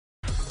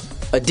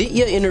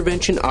Aditya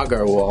Intervention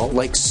Agarwal,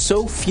 like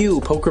so few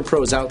poker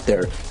pros out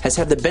there, has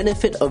had the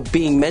benefit of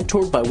being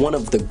mentored by one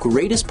of the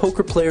greatest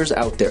poker players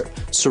out there,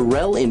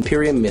 Surel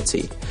Imperium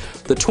Mitzi.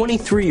 The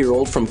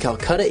 23-year-old from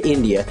Calcutta,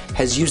 India,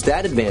 has used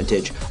that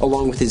advantage,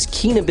 along with his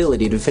keen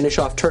ability to finish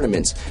off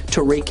tournaments,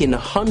 to rake in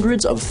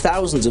hundreds of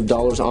thousands of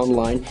dollars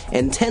online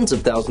and tens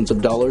of thousands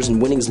of dollars in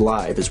winnings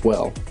live as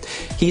well.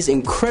 He's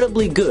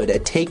incredibly good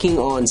at taking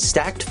on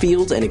stacked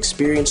fields and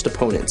experienced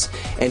opponents,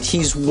 and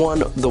he's won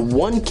the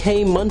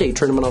 1K Monday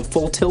tournament on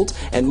Full Tilt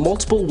and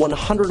multiple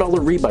 $100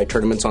 rebuy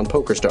tournaments on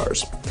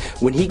PokerStars.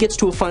 When he gets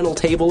to a final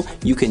table,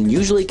 you can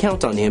usually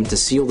count on him to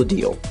seal the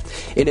deal.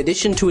 In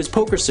addition to his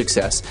poker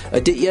success,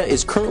 Aditya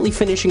is currently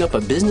finishing up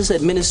a business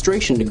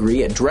administration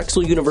degree at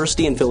Drexel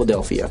University in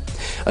Philadelphia.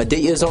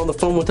 Aditya is on the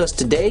phone with us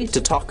today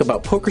to talk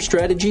about poker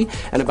strategy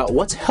and about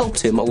what's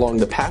helped him along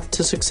the path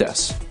to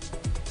success.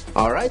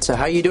 All right, so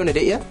how are you doing,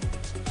 Aditya?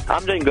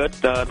 I'm doing good.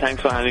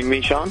 Thanks for having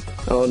me, Shawn.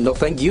 Oh, no,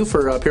 thank you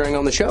for appearing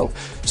on the show.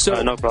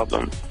 No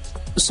problem.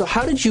 So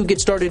how did you get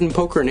started in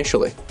poker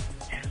initially?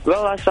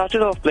 Well, I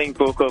started off playing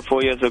poker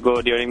 4 years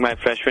ago during my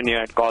freshman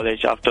year at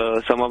college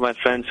after some of my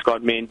friends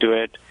got me into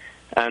it.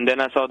 And then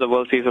I saw the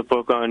World Series of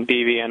Poker on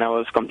TV and I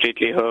was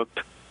completely hooked.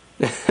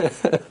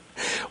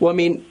 Well, I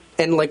mean,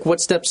 and like what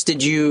steps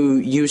did you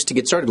use to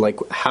get started? Like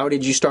how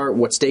did you start?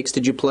 What stakes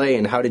did you play?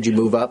 And how did you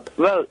move up?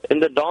 Well, in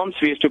the dorms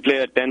we used to play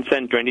a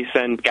 10-cent,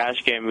 20-cent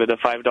cash game with a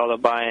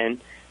 $5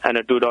 buy-in and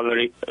a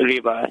 $2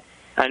 rebuy.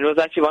 And it was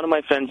actually one of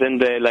my friends in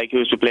there, like he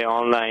used to play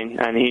online,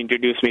 and he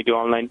introduced me to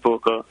online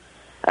poker.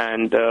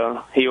 And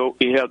he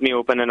helped me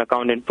open an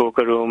account in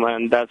Poker Room,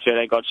 and that's where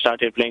I got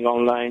started playing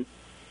online.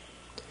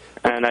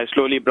 And I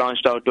slowly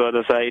branched out to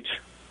other sites.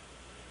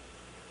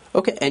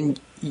 Okay, and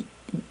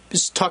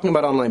just talking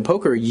about online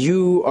poker,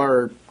 you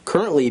are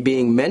currently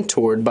being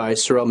mentored by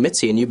Surel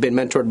Mitzi, and you've been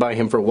mentored by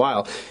him for a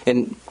while.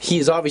 And he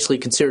is obviously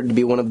considered to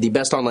be one of the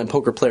best online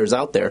poker players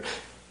out there.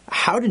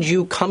 How did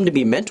you come to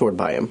be mentored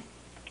by him?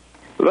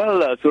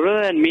 Well,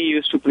 Surel and me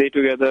used to play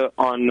together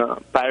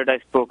on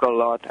Paradise Poker a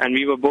lot, and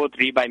we were both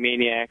rebuy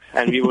maniacs,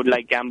 and we would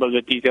like gamble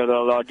with each other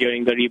a lot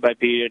during the rebuy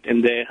period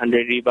in the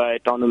 100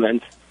 rebuy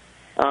tournaments.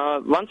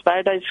 Once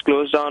Paradise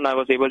closed down, I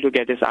was able to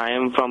get his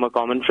IM from a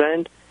common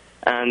friend,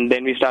 and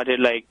then we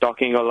started like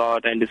talking a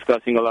lot and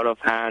discussing a lot of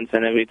hands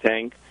and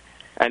everything.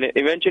 And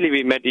eventually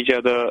we met each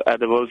other at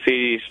the World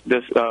Series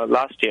this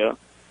last year,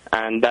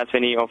 and that's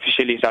when he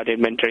officially started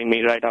mentoring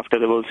me right after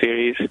the World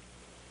Series.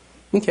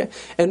 Okay.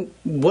 And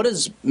what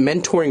does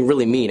mentoring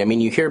really mean? I mean,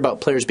 you hear about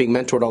players being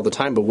mentored all the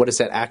time, but what does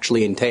that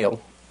actually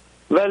entail?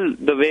 Well,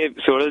 the way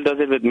Surel does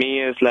it with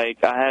me is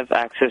like I have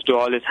access to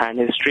all his hand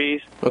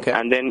histories, okay,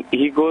 and then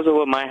he goes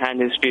over my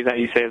hand histories and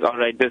he says, "All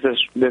right, this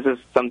is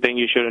something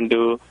you shouldn't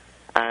do,"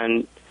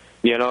 and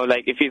you know,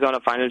 like if he's on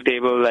a final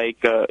table, like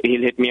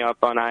he'll hit me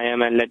up on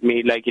IM and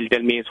he'll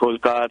tell me his whole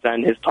cards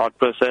and his thought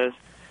process.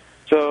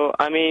 So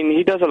I mean,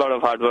 he does a lot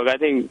of hard work. I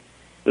think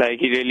like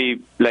he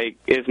really like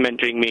is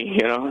mentoring me,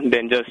 you know,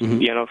 than just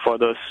you know for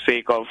the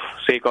sake of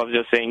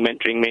just saying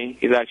mentoring me.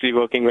 He's actually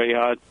working very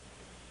hard.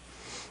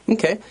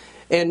 Okay.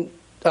 And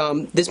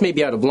this may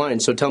be out of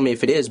line, so tell me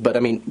if it is, but I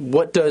mean,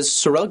 what does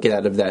Surel get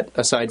out of that,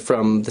 aside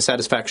from the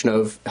satisfaction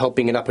of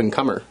helping an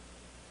up-and-comer?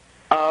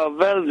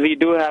 Well, we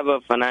do have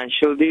a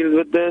financial deal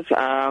with this.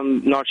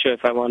 I'm not sure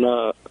if I want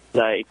to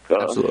say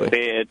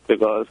it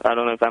because I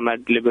don't know if I'm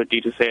at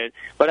liberty to say it.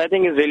 But I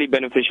think it's really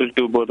beneficial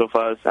to both of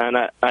us, and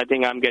I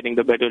think I'm getting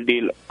the better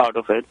deal out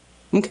of it.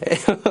 Okay.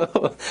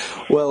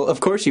 Well,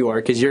 of course you are,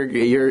 because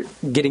you're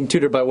getting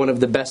tutored by one of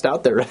the best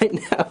out there right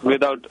now.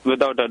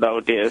 Without a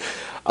doubt, yes.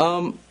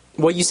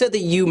 Well, you said that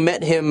you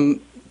met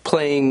him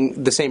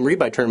playing the same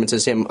rebuy tournaments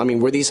as him. I mean,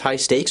 were these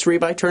high-stakes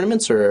rebuy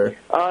tournaments, or...?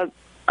 I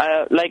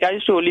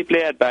used to only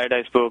play at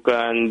Paradise Poker,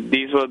 and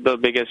these were the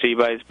biggest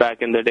rebuys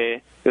back in the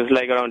day. It was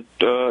like around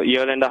a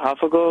year and a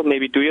half ago,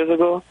 maybe 2 years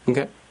ago.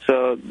 Okay.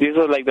 So these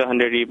were like the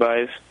 100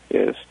 rebuys,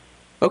 yes.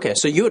 Okay,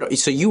 so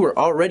you were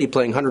already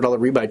playing $100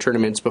 rebuy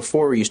tournaments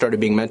before you started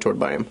being mentored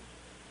by him.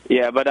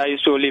 Yeah, but I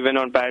used to only win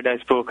on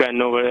Paradise Poker and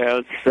nowhere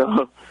else.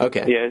 So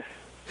okay. Yes.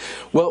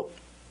 Well,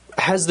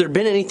 has there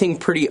been anything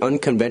pretty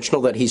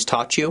unconventional that he's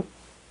taught you?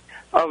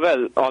 Oh,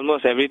 well,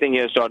 almost everything he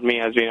has taught me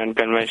has been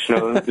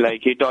unconventional.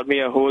 Like, he taught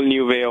me a whole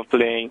new way of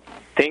playing.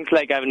 Things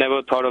like I've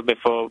never thought of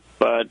before,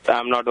 but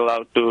I'm not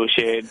allowed to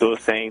share those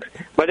things.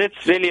 But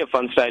it's really a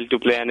fun style to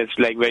play, and it's,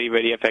 like, very,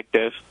 very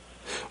effective.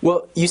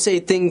 Well, you say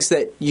things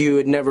that you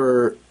had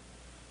never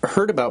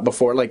heard about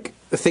before, like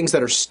things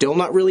that are still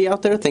not really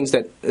out there, things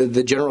that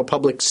the general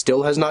public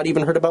still has not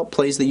even heard about,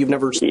 plays that you've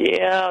never seen?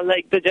 Yeah,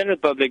 like, the general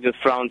public just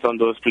frowns on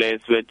those plays,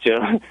 which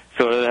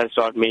Surel has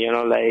taught me, you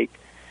know, like,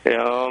 I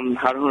don't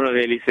want to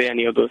really say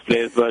any of those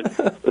plays,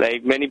 but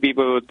like many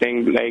people would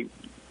think like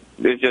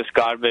it's just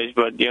garbage,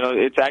 but you know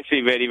it's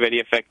actually very, very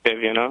effective,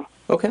 you know.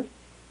 Okay.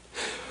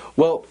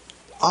 Well,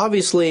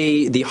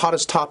 obviously the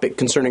hottest topic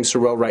concerning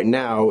Surel right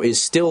now is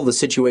still the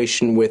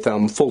situation with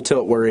Full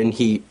Tilt, wherein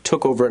he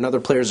took over another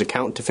player's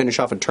account to finish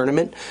off a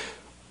tournament.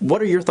 What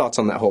are your thoughts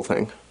on that whole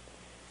thing?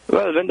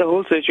 Well, when the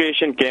whole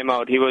situation came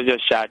out, he was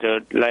just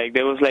shattered. Like,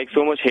 there was, like,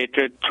 so much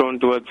hatred thrown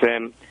towards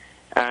him.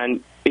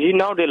 And he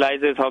now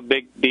realizes how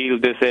big deal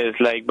this is.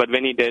 Like, but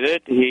when he did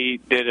it, he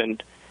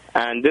didn't.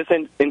 And this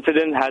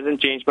incident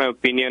hasn't changed my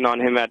opinion on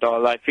him at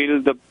all. I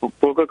feel the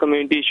poker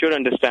community should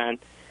understand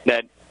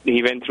that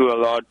he went through a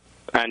lot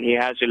and he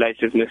has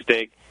realized his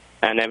mistake,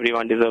 and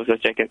everyone deserves a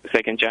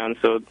second chance.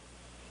 So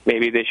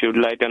maybe they should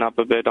lighten up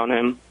a bit on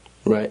him.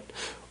 Right.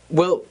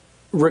 Well,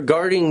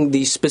 regarding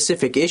the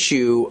specific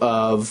issue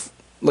of,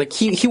 like,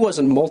 he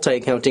wasn't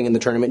multi-accounting in the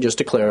tournament, just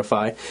to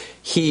clarify.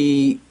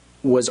 He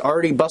was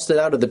already busted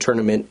out of the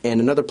tournament,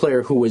 and another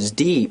player who was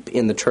deep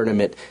in the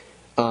tournament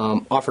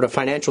offered a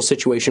financial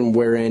situation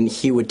wherein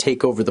he would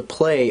take over the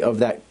play of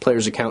that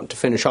player's account to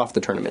finish off the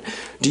tournament.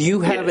 Do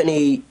you have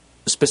any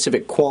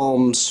specific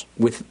qualms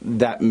with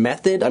that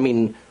method? I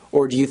mean,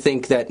 or do you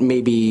think that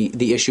maybe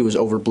the issue is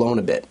overblown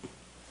a bit?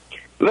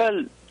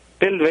 Well,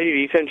 till very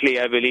recently,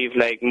 I believe,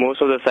 like,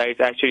 most of the sites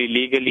actually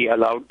legally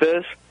allowed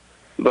this.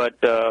 But,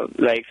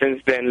 like,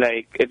 since then,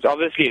 like, it's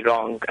obviously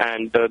wrong,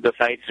 and the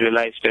sites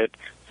realized it.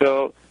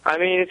 So, I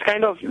mean, it's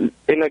kind of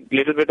in a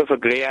little bit of a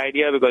gray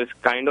idea, because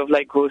it's kind of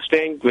like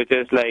hosting, which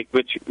is like,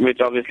 which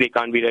obviously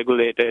can't be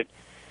regulated.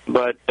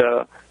 But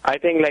I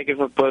think, like, if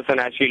a person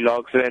actually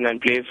logs in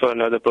and plays for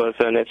another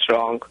person, it's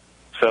wrong.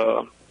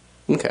 So,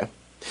 okay.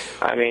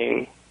 I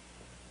mean,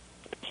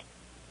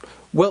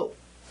 well,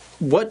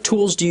 what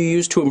tools do you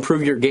use to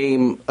improve your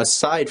game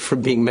aside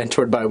from being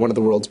mentored by one of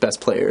the world's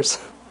best players?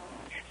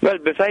 well,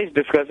 besides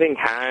discussing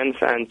hands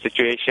and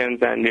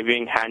situations and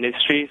reviewing hand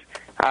histories,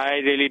 I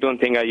really don't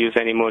think I use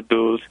any more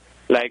tools.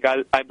 Like,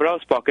 I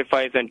browse Pocket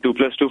Fives and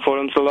 2+2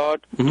 forums a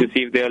lot to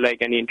see if there are,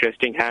 like, any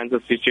interesting hands or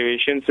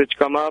situations which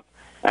come up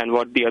and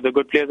what the other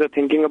good players are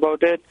thinking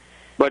about it.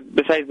 But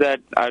besides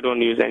that, I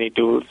don't use any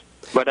tools.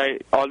 But I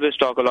always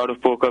talk a lot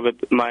of poker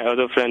with my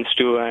other friends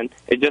too, and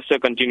it's just a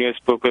continuous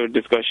poker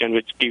discussion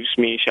which keeps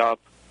me sharp.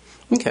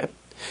 Okay.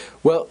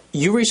 Well,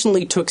 you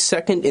recently took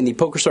second in the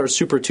PokerStars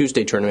Super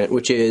Tuesday tournament,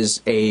 which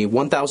is a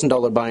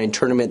 $1,000 buy-in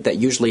tournament that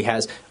usually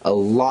has a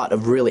lot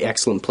of really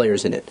excellent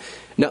players in it.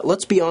 Now,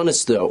 let's be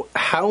honest, though.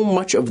 How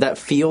much of that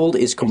field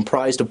is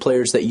comprised of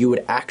players that you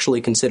would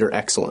actually consider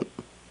excellent?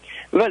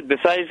 Well,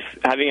 besides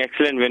having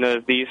excellent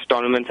winners, these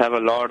tournaments have a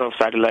lot of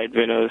satellite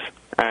winners.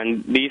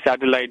 And these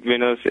satellite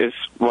winners is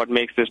what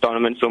makes this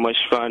tournament so much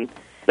fun.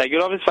 Like,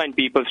 you'll always find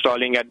people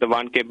stalling at the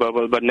 1K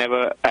bubble, but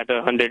never at a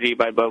 100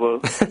 rebuy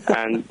bubble.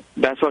 And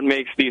that's what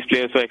makes these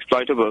players so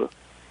exploitable.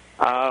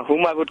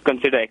 Whom I would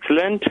consider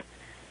excellent?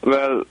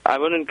 Well, I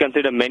wouldn't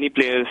consider many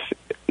players,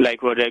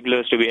 like, who are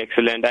regulars to be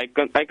excellent. I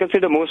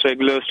consider most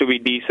regulars to be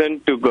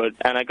decent to good,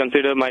 and I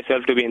consider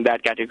myself to be in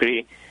that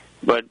category.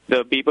 But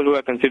the people who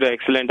I consider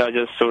excellent are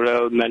just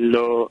Sorel,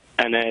 Menlo,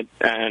 Annette,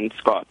 and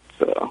Scott.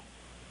 So.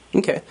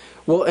 Okay.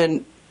 Well,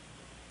 and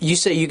you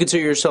say you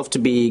consider yourself to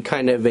be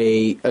kind of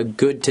a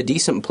good to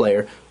decent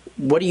player.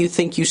 What do you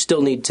think you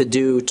still need to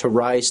do to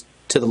rise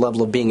to the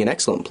level of being an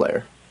excellent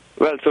player?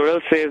 Well,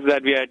 Sorel says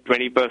that we are at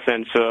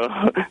 20%,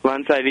 so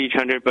once I reach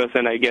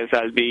 100%, I guess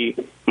I'll be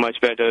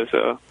much better,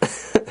 so.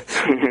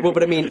 Well,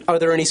 but I mean, are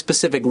there any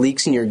specific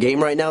leaks in your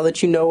game right now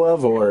that you know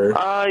of, or?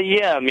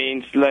 Yeah, I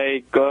mean, it's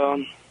like,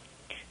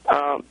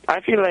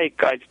 I feel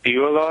like I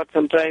spew a lot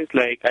sometimes.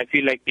 Like, I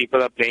feel like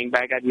people are playing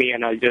back at me,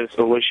 and I'll just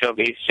overshove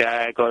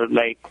ace-jack or,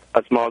 like,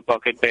 a small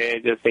pocket pair,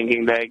 just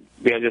thinking, like,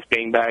 they are just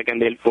playing back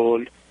and they'll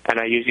fold, and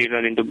I usually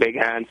run into big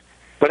hands.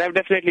 But I'm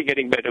definitely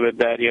getting better with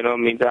that, you know. I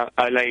mean,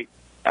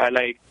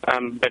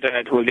 I'm better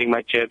at holding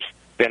my chips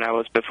than I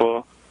was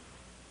before.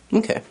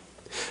 Okay.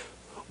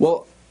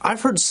 Well,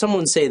 I've heard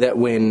someone say that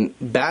when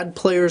bad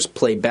players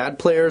play bad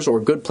players or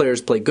good players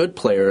play good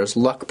players,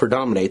 luck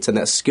predominates, and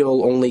that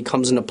skill only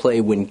comes into play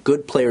when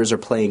good players are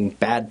playing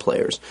bad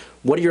players.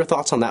 What are your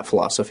thoughts on that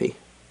philosophy?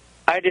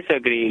 I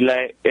disagree.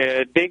 Like,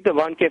 take the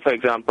 1K, for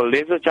example.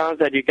 There's a chance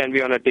that you can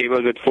be on a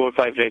table with 4 or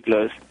 5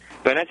 regulars.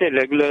 When I say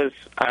regulars,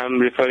 I'm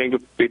referring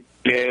to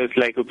players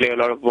like who play a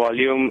lot of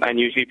volume and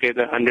usually play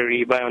the 100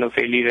 rebuy on a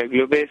fairly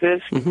regular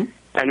basis. Mm-hmm.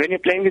 And when you're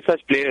playing with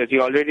such players,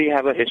 you already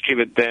have a history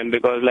with them,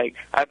 because, like,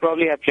 I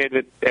probably have played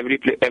with every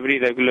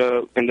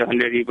regular in the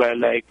 100 rebuy,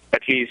 like,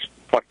 at least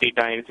 40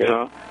 times, you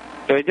know.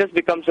 So it just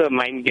becomes a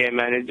mind game,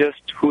 and it's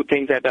just who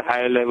thinks at a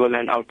higher level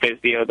and outplays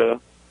the other.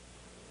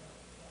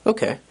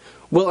 Okay.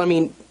 Well, I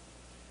mean,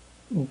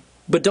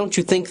 but don't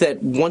you think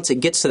that once it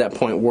gets to that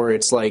point where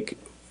it's like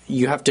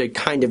you have to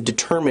kind of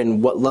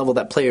determine what level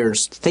that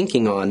player's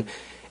thinking on,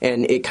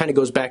 and it kind of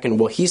goes back and,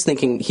 well, he's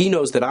thinking, he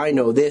knows that I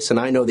know this, and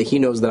I know that he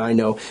knows that I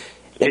know.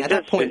 And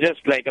it's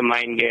just like a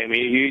mind game.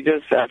 You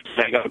just have to,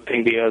 like,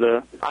 outthink the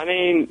other. I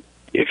mean,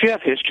 if you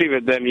have history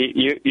with them,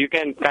 you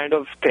can kind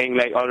of think,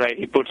 like, all right,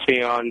 he puts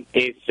me on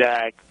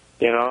ace-jack,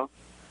 you know,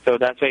 so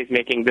that's why he's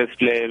making this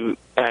play,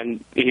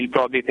 and he'll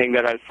probably think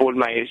that I'll fold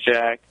my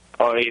ace-jack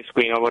or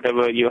ace-queen or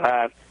whatever you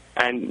have.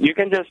 And you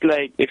can just,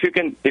 like, if you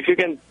can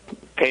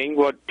think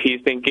what he's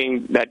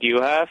thinking that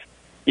you have,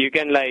 you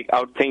can, like,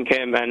 outthink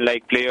him and,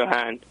 like, play your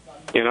hand,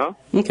 you know?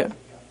 Okay.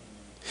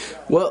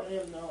 Well,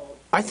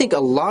 I think a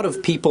lot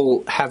of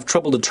people have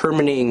trouble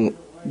determining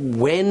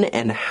when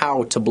and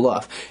how to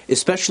bluff,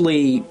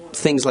 especially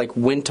things like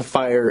when to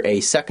fire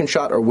a second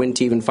shot or when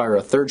to even fire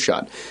a third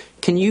shot.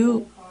 Can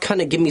you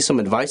kind of give me some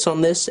advice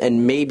on this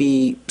and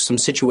maybe some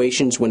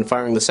situations when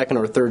firing the second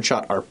or third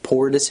shot are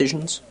poor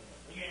decisions?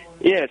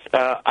 Yes,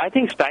 I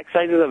think stack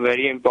sizes are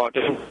very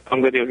important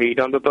along with your read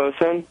on the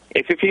person.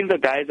 If you feel the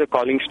guy is a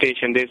calling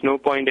station, there's no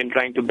point in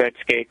trying to bet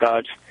scare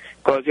cards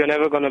because you're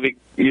never going to be,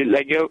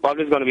 you're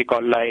always going to be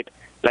called light.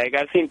 Like,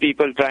 I've seen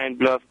people try and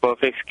bluff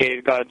perfect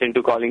scare cards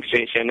into calling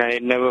station, and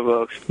it never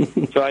works.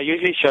 So I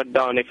usually shut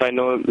down if I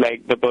know,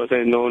 like, the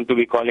person is known to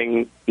be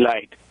calling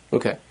light.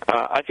 Okay.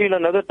 I feel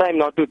another time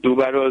not to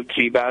two-barrel,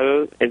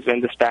 three-barrel is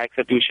when the stacks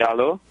are too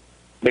shallow.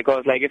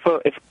 Because, like,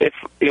 if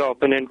your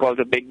opponent calls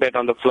a big bet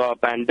on the flop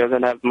and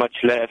doesn't have much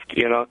left,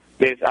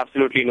 there's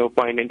absolutely no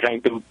point in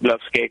trying to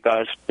bluff scare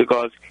cards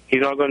because he's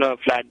not going to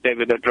flat there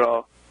with a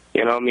draw.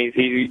 Means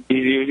he's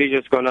usually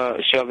just going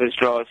to shove his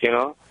draws,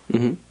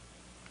 Mm-hmm.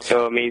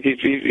 So it means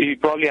he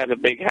probably has a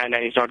big hand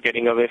and he's not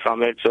getting away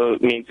from it. So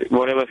it means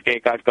whatever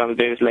scare card comes,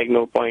 there's like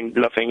no point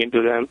bluffing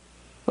into them.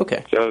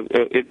 Okay. So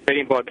it's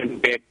very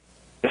important to get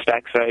the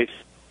stack size.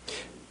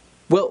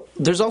 Well,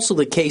 there's also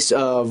the case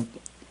of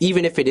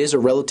even if it is a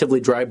relatively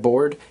dry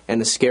board and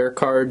a scare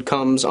card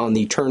comes on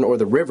the turn or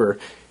the river,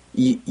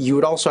 you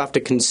would also have to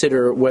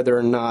consider whether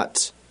or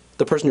not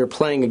the person you're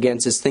playing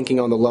against is thinking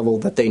on the level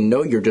that they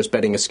know you're just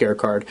betting a scare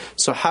card.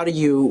 So how do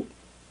you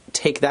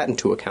take that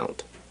into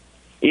account?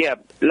 Yeah,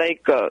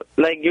 like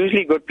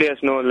usually good players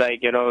know,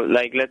 like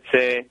let's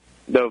say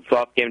the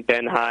flop came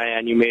 10 high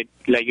and you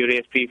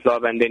raise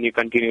pre-flop and then you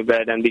continue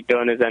bet and the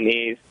turn is an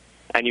ace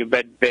and you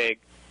bet big.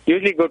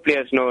 Usually good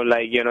players know,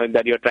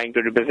 that you're trying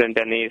to represent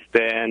an ace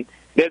there and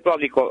they'll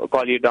probably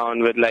call you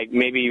down with,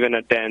 maybe even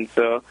a 10.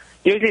 So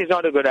usually it's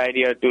not a good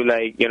idea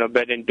to,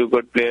 bet into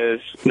good players,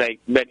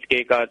 bet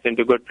scare cards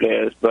into good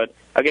players. But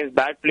against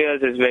bad players,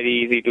 it's very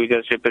easy to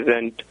just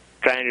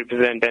try and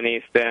represent an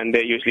ace there and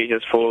they usually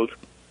just fold.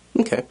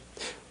 Okay.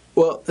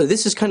 Well,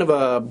 this is kind of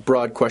a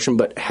broad question,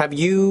 but have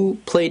you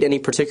played any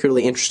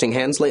particularly interesting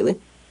hands lately?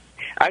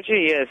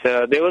 Actually, yes.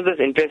 There was this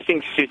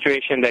interesting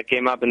situation that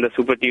came up in the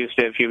Super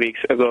Tuesday a few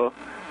weeks ago.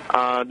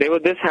 There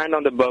was this hand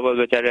on the bubble,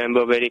 which I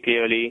remember very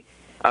clearly.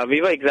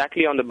 We were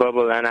exactly on the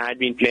bubble, and I had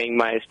been playing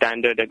my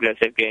standard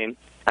aggressive game.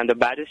 And the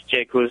baddest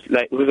chick, who's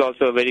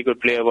also a very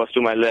good player, was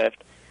to my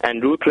left.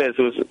 And Ruthless,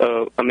 who's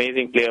an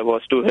amazing player,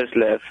 was to his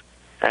left.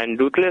 And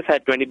Ruthless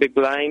had 20 big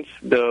blinds.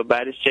 The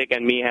baddest chick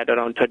and me had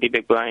around 30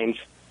 big blinds.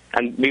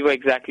 And we were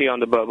exactly on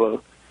the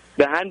bubble.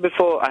 The hand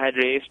before, I had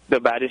raised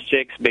the baddest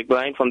chick's big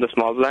blind from the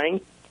small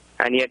blind,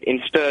 and he had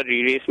insta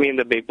re-raised me in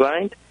the big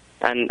blind,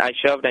 and I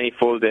shoved and he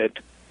folded.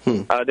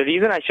 The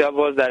reason I shoved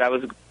was that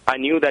I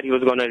knew that he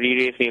was going to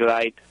re-raise me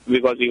light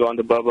because we were on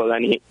the bubble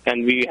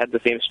and we had the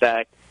same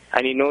stack,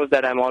 and he knows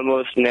that I'm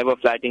almost never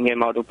flatting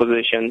him out of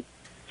position.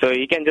 So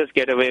he can just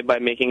get away by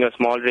making a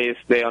small raise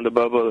there on the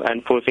bubble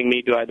and forcing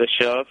me to either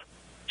shove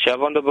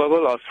on the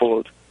bubble or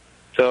fold.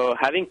 So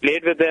having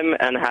played with him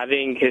and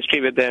having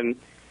history with him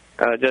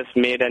just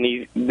made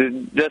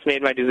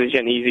my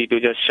decision easy to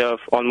just shove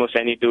almost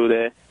any two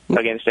there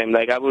against him.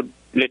 I would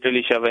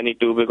literally shove any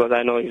two because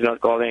I know he's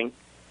not calling.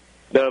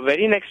 The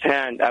very next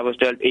hand, I was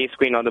dealt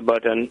ace-queen on the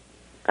button,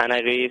 and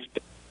I raised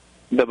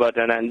the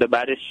button, and the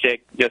baddest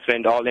chick just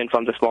went all in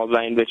from the small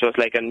blind, which was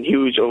like a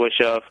huge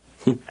overshove.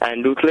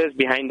 And Ruthless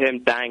behind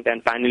him tanked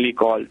and finally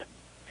called.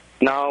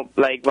 Now,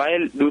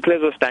 while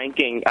Ruthless was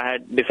tanking, I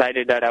had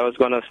decided that I was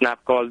going to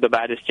snap call the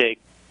baddest chick,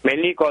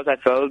 mainly because I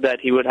felt that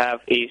he would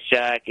have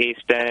ace-jack,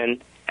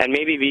 ace-10, and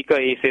maybe weaker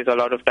aces a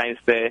lot of times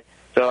there.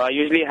 So I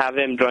usually have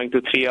him drawing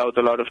to 3 outs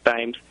a lot of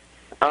times.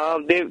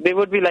 They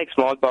would be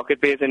small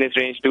pocket pairs in his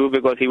range too,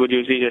 because he would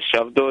usually just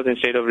shove those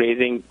instead of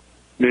raising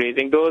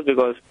those,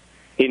 because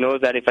he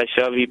knows that if I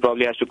shove, he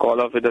probably has to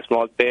call off with a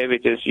small pair,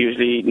 which is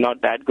usually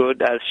not that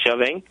good as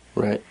shoving.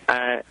 Right.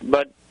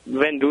 But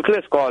when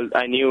Ruthless called,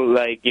 I knew,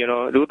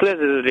 Ruthless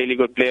is a really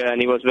good player, and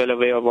he was well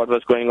aware of what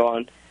was going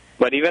on.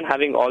 But even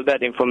having all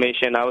that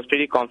information, I was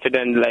pretty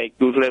confident,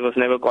 Ruthless was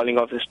never calling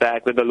off his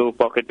stack with a low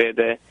pocket pair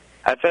there.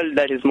 I felt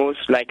that his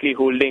most likely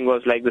holding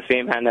was, the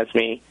same hand as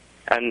me.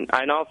 And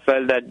I now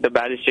felt that the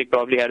baddest chick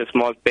probably had a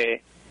small pair,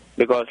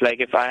 because,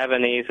 if I have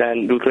an ace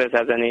and Ruthless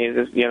has an ace,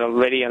 it's,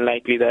 very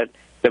unlikely that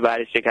the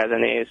baddest chick has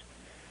an ace.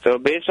 So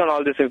based on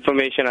all this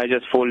information, I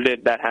just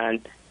folded that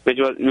hand, which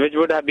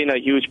would have been a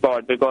huge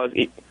pot, because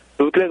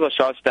Ruthless was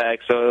short stack,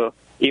 so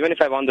even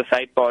if I won the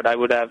side pot, I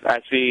would have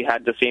actually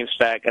had the same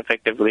stack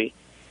effectively.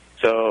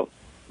 So,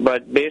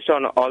 but based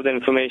on all the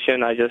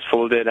information, I just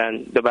folded,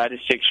 and the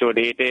baddest chick showed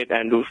 8-8,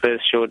 and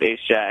Ruthless showed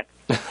ace-jack.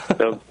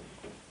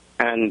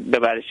 And the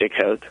baddest chick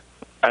held.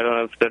 I don't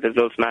know if the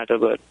results matter,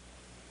 but...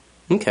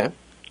 Okay.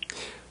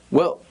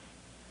 Well,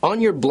 on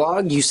your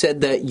blog, you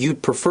said that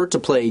you'd prefer to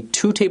play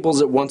 2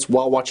 tables at once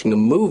while watching a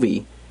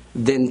movie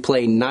than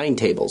play 9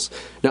 tables.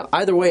 Now,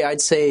 either way,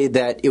 I'd say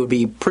that it would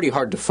be pretty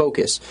hard to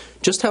focus.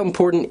 Just how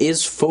important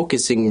is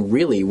focusing,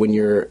 really, when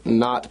you're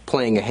not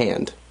playing a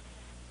hand?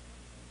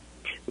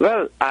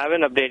 Well, I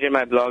haven't updated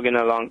my blog in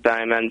a long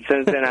time, and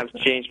since then I've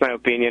changed my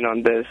opinion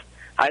on this.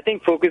 I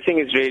think focusing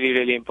is really,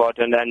 really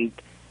important, and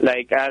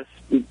like as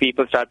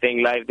people start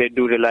playing live, they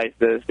do realize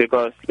this,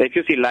 because if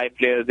you see live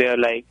players, they are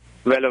like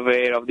well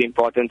aware of the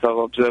importance of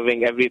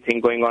observing everything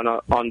going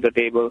on the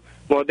table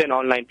more than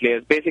online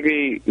players.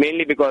 Basically,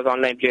 mainly because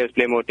online players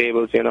play more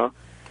tables, you know.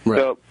 Right.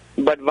 So,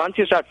 but once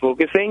you start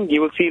focusing,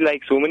 you will see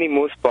like so many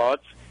more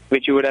spots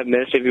which you would have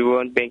missed if you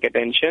weren't paying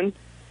attention,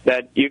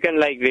 that you can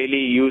like really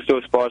use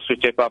those spots to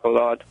chip up a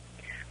lot.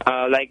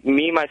 Like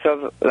me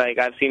myself, like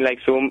I've seen like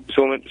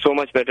so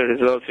much better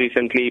results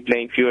recently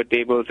playing fewer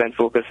tables and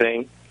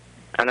focusing.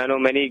 And I know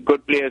many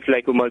good players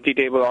like who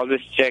multi-table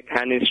always check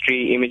hand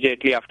history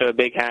immediately after a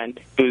big hand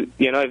to,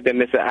 you know, if they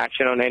miss an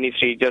action on any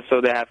street, just so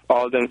they have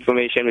all the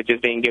information which is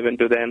being given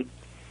to them.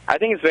 I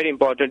think it's very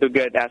important to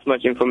get as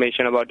much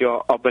information about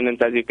your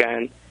opponents as you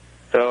can.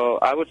 So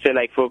I would say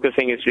like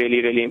focusing is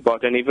really, really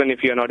important. Even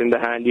if you're not in the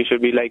hand, you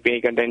should be like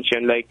paying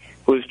attention, like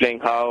who's playing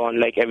how on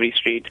like every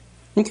street.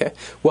 Okay.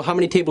 Well, how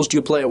many tables do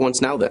you play at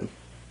once now then?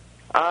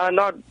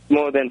 Not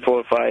more than 4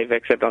 or 5,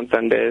 except on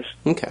Sundays.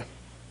 Okay.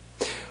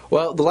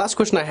 Well, the last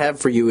question I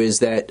have for you is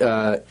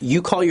that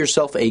you call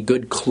yourself a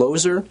good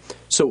closer.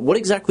 So what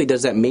exactly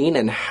does that mean,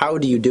 and how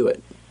do you do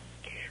it?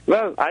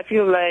 Well, I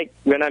feel like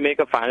when I make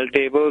a final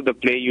table, the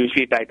play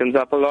usually tightens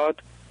up a lot,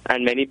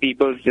 and many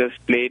people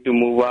just play to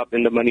move up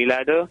in the money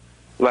ladder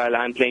while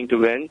I'm playing to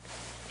win.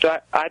 So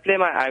I play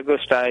my aggro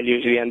style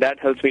usually, and that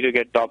helps me to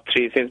get top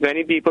 3, since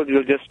many people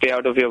will just stay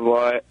out of your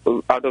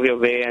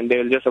way, and they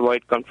will just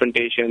avoid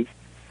confrontations.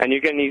 And you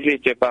can easily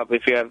chip up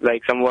if you have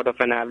like somewhat of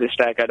an average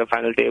stack at a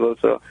final table.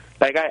 So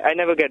like I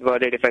never get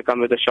worried if I come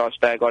with a short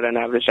stack or an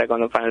average stack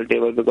on a final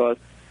table, because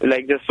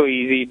like just so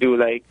easy to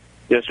like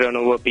just run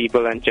over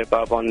people and chip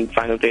up on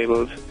final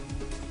tables.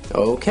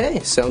 Okay,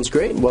 sounds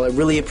great. Well, I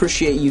really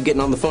appreciate you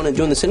getting on the phone and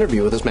doing this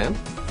interview with us, man.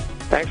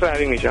 Thanks for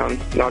having me, Shawn.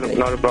 Not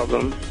a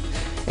problem.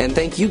 And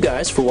thank you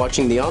guys for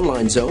watching the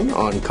Online Zone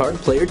on Card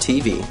Player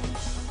TV.